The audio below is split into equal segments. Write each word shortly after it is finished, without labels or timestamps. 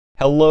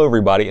Hello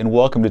everybody and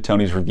welcome to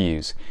Tony's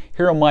Reviews.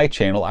 Here on my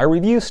channel I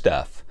review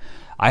stuff.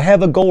 I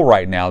have a goal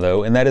right now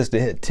though, and that is to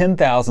hit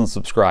 10,000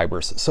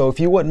 subscribers. So if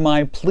you wouldn't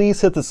mind,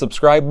 please hit the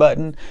subscribe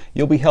button.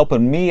 You'll be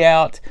helping me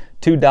out,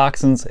 2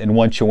 dachshunds and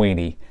 1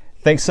 chiweenie.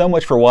 Thanks so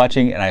much for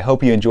watching and I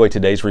hope you enjoy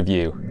today's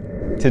review.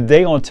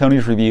 Today on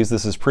Tony's Reviews,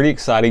 this is pretty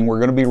exciting. We're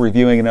going to be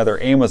reviewing another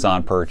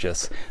Amazon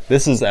purchase.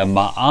 This is a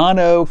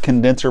MAONO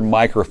condenser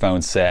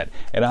microphone set,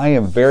 and I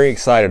am very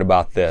excited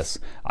about this.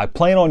 I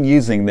plan on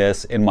using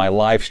this in my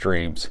live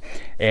streams.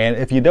 And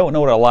if you don't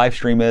know what a live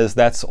stream is,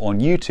 that's on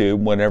YouTube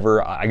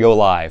whenever I go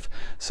live.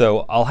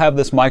 So I'll have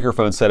this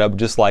microphone set up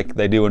just like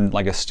they do in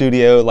like a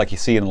studio, like you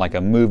see in like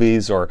a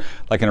movies or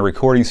like in a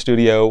recording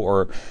studio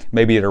or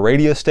maybe at a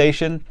radio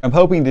station. I'm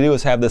hoping to do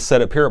is have this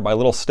set up here at my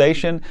little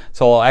station,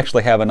 so I'll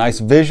actually have a nice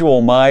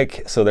visual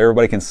mic so that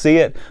everybody can see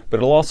it, but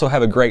it'll also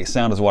have a great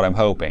sound is what I'm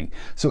hoping.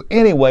 So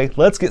anyway,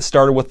 let's get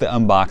started with the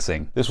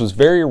unboxing. This was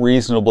very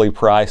reasonably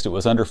priced. It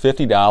was under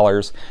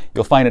 $50.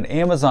 You'll find an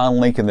Amazon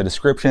link in the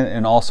description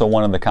and also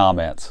one in the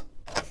comments.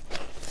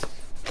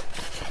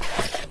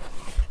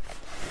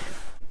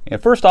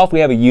 And first off, we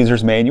have a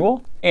user's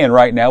manual, and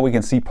right now we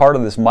can see part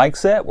of this mic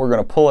set. We're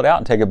going to pull it out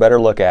and take a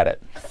better look at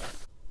it.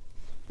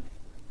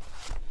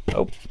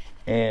 Oh,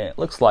 and it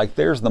looks like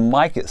there's the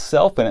mic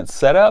itself and its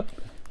setup.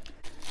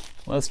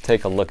 Let's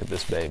take a look at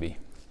this baby.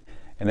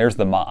 And there's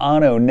the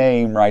MAONO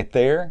name right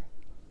there.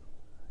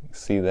 You can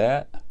see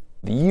that.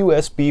 The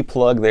USB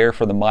plug there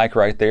for the mic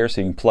right there,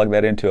 so you can plug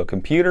that into a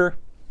computer.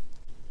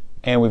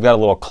 And we've got a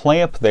little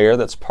clamp there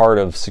that's part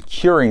of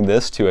securing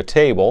this to a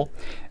table.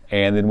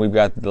 And then we've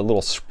got the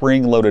little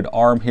spring-loaded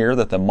arm here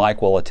that the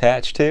mic will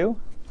attach to.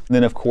 And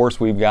then of course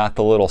we've got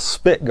the little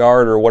spit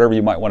guard or whatever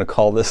you might want to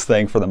call this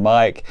thing for the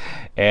mic.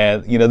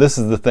 And you know, this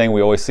is the thing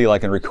we always see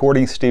like in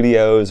recording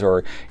studios,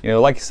 or you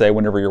know, like you say,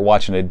 whenever you're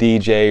watching a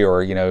DJ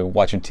or you know,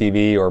 watching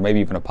TV or maybe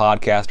even a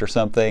podcast or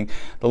something,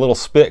 the little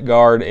spit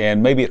guard,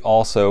 and maybe it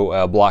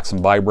also blocks some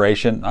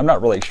vibration. I'm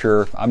not really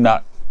sure. I'm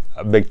not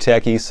a big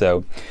techie,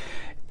 so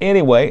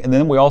anyway, and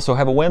then we also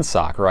have a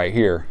windsock right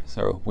here.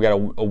 So we got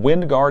a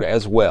wind guard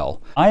as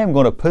well. I am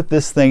going to put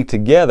this thing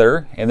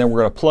together and then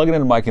we're going to plug it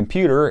into my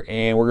computer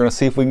and we're going to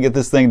see if we can get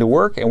this thing to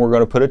work, and we're going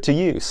to put it to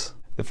use.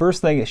 The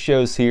first thing it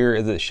shows here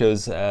is it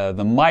shows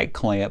the mic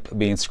clamp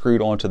being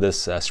screwed onto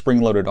this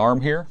spring-loaded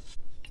arm here.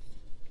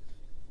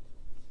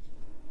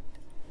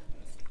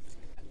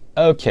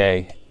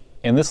 Okay,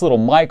 and this little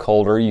mic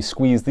holder, you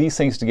squeeze these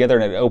things together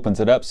and it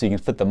opens it up so you can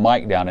fit the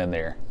mic down in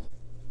there.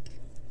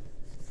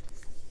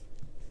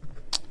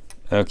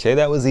 Okay,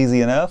 that was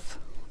easy enough.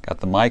 Got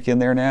the mic in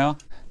there now.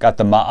 Got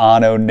the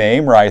MAONO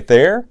name right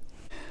there.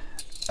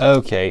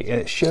 Okay,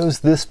 and it shows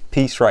this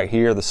piece right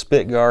here, the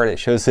spit guard. It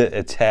shows it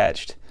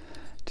attached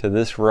to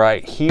this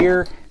right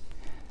here.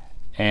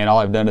 And all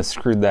I've done is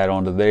screwed that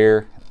onto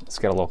there. It's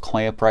got a little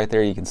clamp right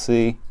there, you can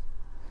see.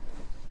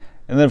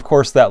 And then of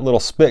course that little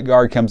spit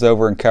guard comes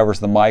over and covers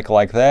the mic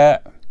like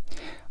that.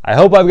 I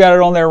hope I've got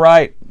it on there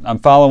right. I'm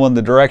following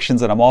the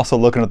directions and I'm also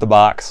looking at the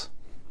box.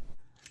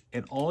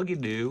 And all you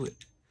do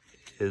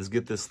is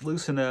get this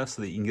loose enough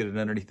so that you can get it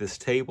underneath this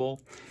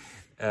table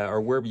or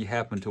wherever you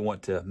happen to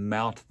want to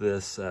mount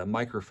this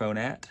microphone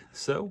at.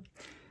 So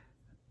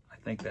I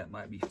think that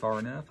might be far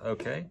enough.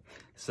 Okay,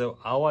 so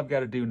all I've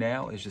got to do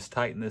now is just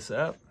tighten this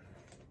up.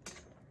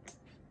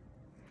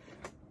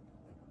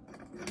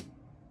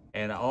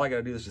 And all I got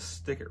to do is just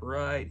stick it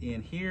right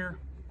in here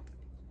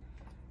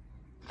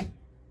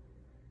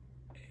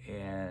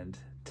and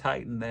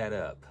tighten that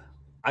up.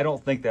 I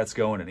don't think that's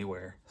going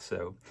anywhere.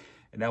 So,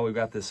 and now we've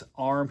got this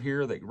arm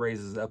here that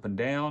raises up and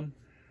down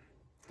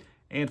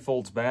and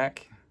folds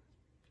back.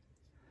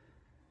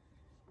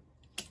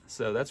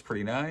 So that's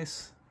pretty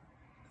nice.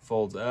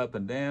 Folds up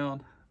and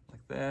down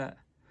like that.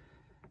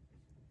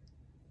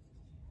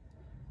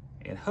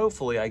 And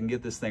hopefully I can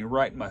get this thing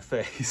right in my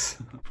face.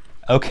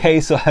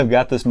 Okay, so I've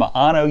got this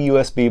MAONO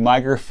USB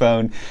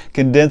microphone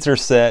condenser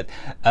set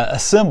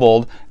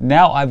assembled.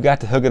 Now I've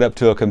got to hook it up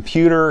to a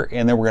computer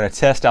and then we're going to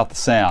test out the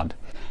sound.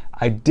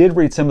 I did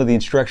read some of the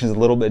instructions a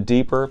little bit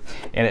deeper,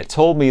 and it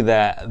told me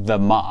that the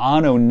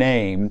MAONO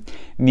name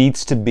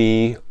needs to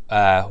be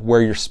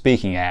where you're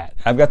speaking at.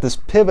 I've got this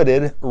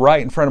pivoted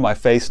right in front of my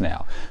face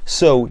now.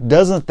 So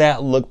doesn't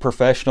that look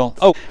professional?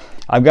 Oh,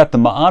 I've got the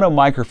MAONO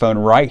microphone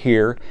right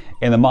here,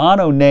 and the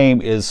MAONO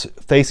name is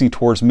facing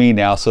towards me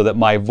now so that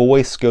my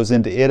voice goes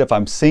into it if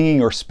I'm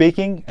singing or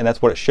speaking, and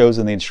that's what it shows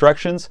in the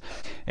instructions.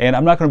 And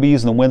I'm not going to be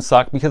using the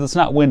windsock because it's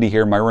not windy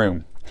here in my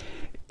room.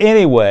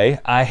 Anyway,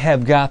 I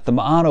have got the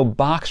MAONO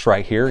box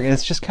right here, and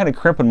it's just kind of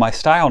crimping my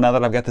style now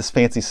that I've got this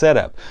fancy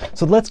setup.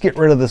 So let's get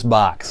rid of this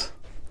box.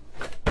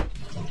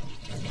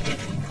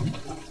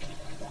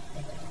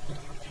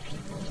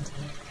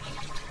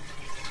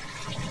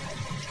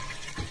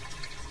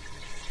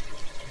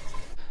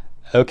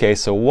 Okay,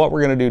 so what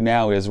we're going to do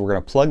now is we're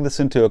going to plug this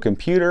into a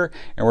computer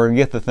and we're going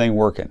to get the thing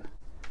working.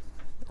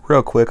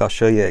 Real quick, I'll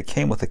show you. It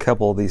came with a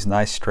couple of these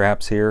nice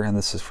straps here, and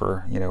this is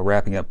for, you know,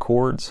 wrapping up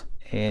cords.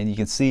 And you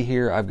can see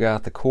here I've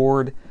got the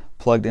cord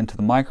plugged into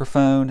the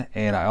microphone,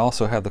 and I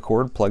also have the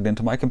cord plugged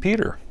into my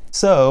computer.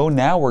 So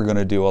now we're going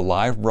to do a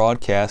live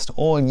broadcast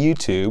on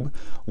YouTube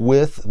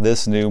with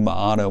this new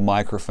MAONO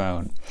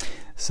microphone.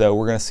 So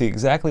we're going to see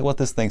exactly what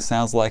this thing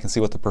sounds like and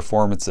see what the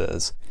performance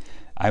is.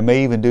 I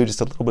may even do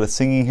just a little bit of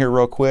singing here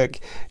real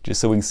quick,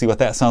 just so we can see what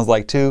that sounds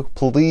like too.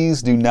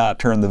 Please do not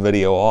turn the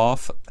video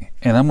off.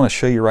 And I'm going to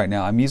show you right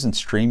now, I'm using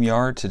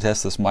StreamYard to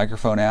test this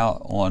microphone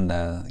out on,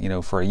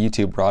 for a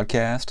YouTube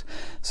broadcast.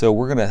 So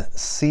we're going to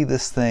see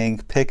this thing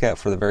pick up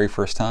for the very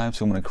first time.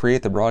 So I'm going to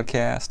create the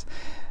broadcast,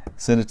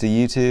 send it to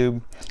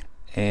YouTube,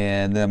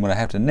 and then I'm going to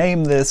have to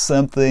name this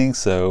something.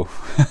 So,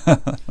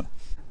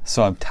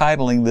 so I'm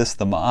titling this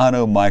the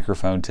MAONO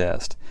microphone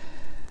test.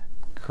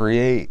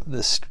 Create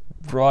the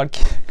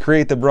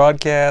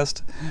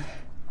broadcast.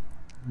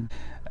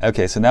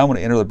 Okay, so now I'm going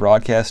to enter the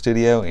broadcast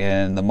studio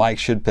and the mic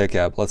should pick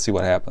up. Let's see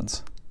what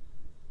happens.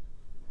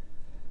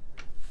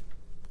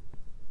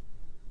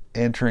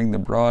 Entering the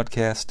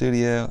broadcast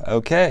studio.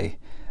 Okay,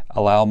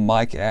 allow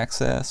mic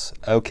access.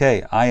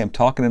 Okay, I am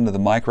talking into the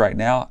mic right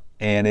now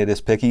and it is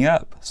picking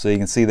up. So you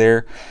can see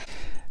there,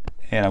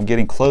 and I'm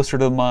getting closer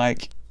to the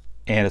mic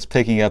and it's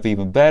picking up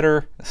even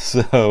better.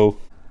 So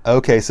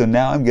okay, so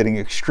now I'm getting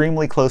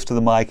extremely close to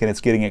the mic and it's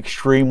getting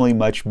extremely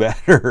much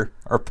better,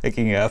 or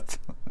picking up.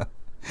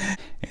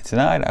 And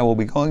tonight I will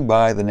be going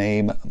by the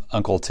name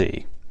Uncle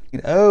T.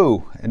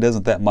 Oh, and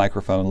doesn't that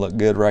microphone look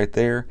good right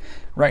there?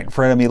 Right in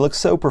front of me. It looks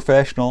so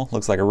professional.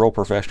 Looks like a real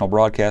professional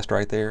broadcast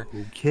right there.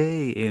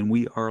 Okay, and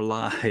we are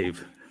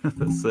live.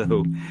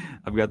 So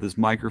I've got this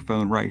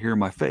microphone right here in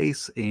my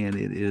face and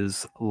it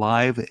is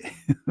live.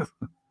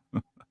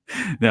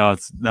 Now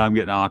I'm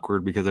getting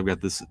awkward because I've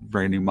got this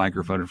brand new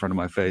microphone in front of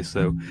my face.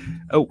 So,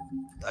 oh,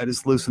 I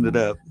just loosened it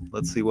up.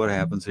 Let's see what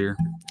happens here.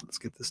 Let's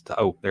get this.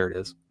 Oh, there it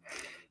is.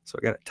 So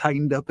I got it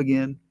tightened up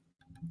again.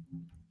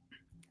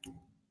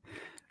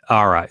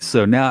 All right.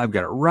 So now I've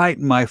got it right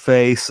in my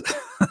face.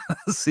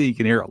 So you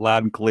can hear it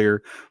loud and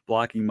clear,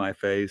 blocking my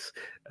face.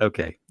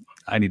 Okay.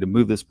 I need to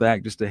move this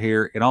back just a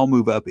hair and I'll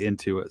move up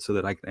into it so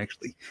that I can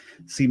actually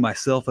see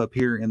myself up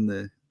here in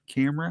the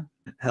camera.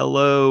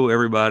 Hello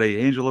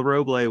everybody, Angela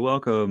Roble,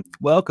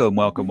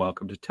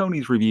 welcome to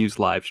Tony's Reviews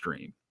live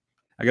stream.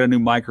 I got a new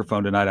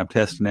microphone tonight I'm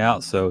testing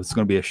out, so it's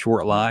going to be a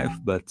short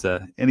live, but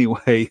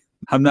anyway,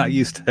 I'm not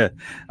used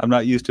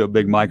to a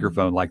big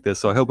microphone like this,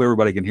 so I hope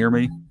everybody can hear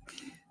me.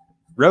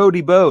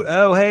 Roadie Boat,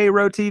 oh hey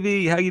Road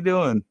TV, how you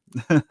doing?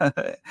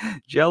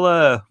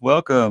 Jella,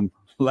 welcome.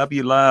 Love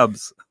you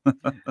labs.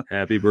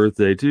 Happy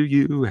birthday to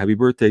you. Happy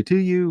birthday to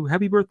you.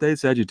 Happy birthday,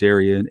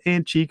 Sagittarian.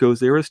 And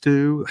Chico's Eris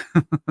too.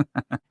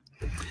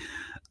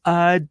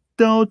 I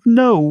don't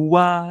know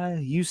why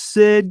you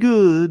said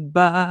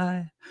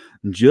goodbye.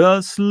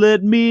 Just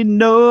let me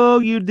know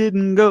you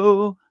didn't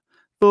go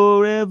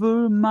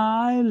forever,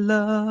 my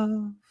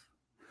love.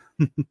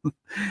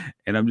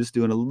 And I'm just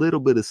doing a little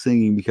bit of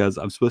singing because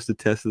I'm supposed to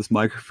test this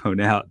microphone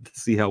out to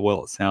see how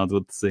well it sounds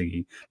with the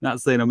singing.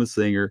 Not saying I'm a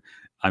singer.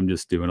 I'm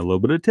just doing a little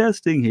bit of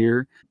testing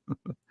here.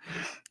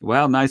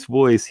 Wow, nice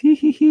voice. Hee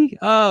hee hee.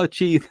 Oh,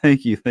 gee,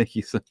 thank you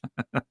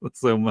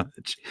so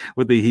much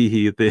with the hee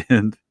hee at the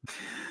end.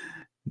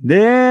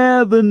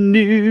 Never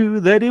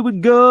knew that it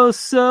would go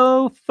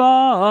so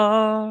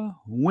far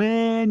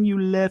when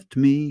you left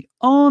me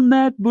on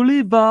that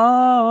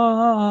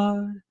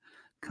boulevard.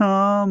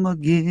 Come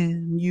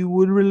again, you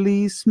would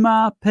release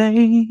my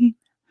pain,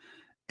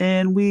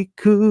 and we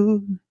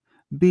could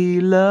be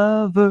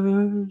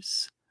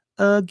lovers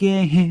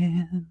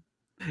again.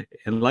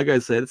 And like I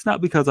said, it's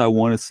not because I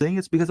want to sing,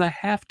 it's because I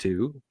have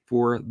to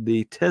for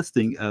the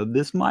testing of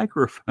this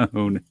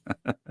microphone.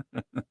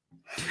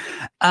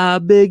 I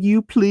beg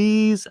you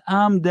please,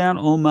 I'm down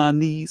on my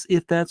knees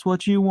if that's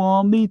what you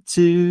want me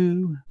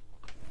to.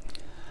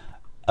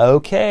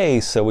 Okay,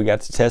 so we got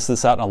to test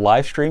this out in a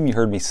live stream. You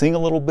heard me sing a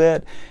little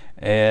bit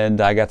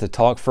and I got to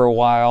talk for a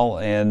while,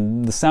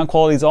 and the sound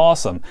quality is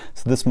awesome.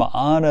 So this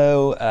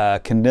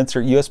MAONO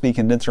condenser, USB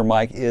condenser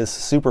mic is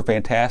super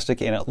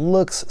fantastic, and it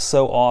looks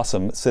so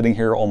awesome sitting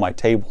here on my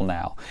table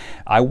now.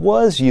 I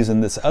was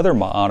using this other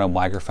MAONO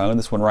microphone,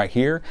 this one right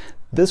here.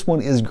 This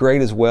one is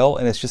great as well,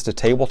 and it's just a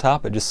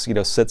tabletop. It just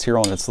sits here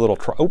on its little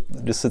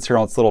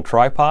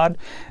tripod,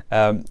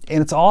 and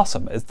it's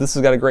awesome. This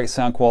has got a great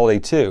sound quality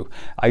too.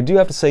 I do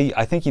have to say,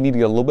 I think you need to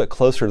get a little bit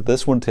closer to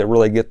this one to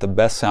really get the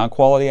best sound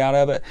quality out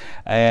of it.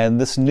 And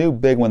this new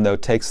big one though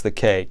takes the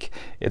cake.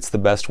 It's the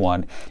best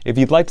one. If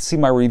you'd like to see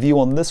my review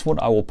on this one,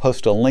 I will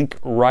post a link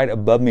right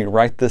above me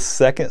right this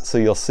second, so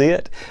you'll see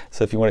it.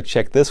 So if you want to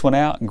check this one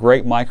out,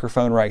 great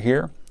microphone right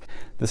here.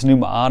 This new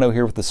MAONO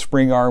here with the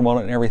spring arm on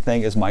it and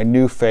everything is my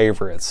new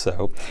favorite.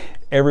 So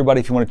everybody,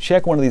 if you want to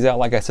check one of these out,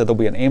 like I said, there'll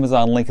be an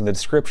Amazon link in the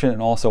description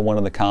and also one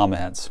in the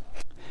comments.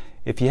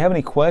 If you have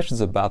any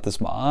questions about this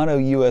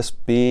MAONO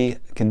USB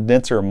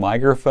condenser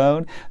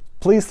microphone,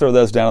 please throw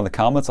those down in the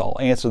comments. I'll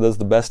answer those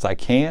the best I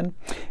can.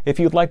 If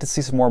you'd like to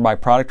see some more of my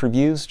product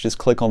reviews, just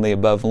click on the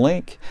above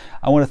link.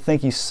 I want to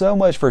thank you so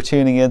much for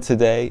tuning in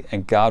today,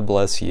 and God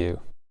bless you.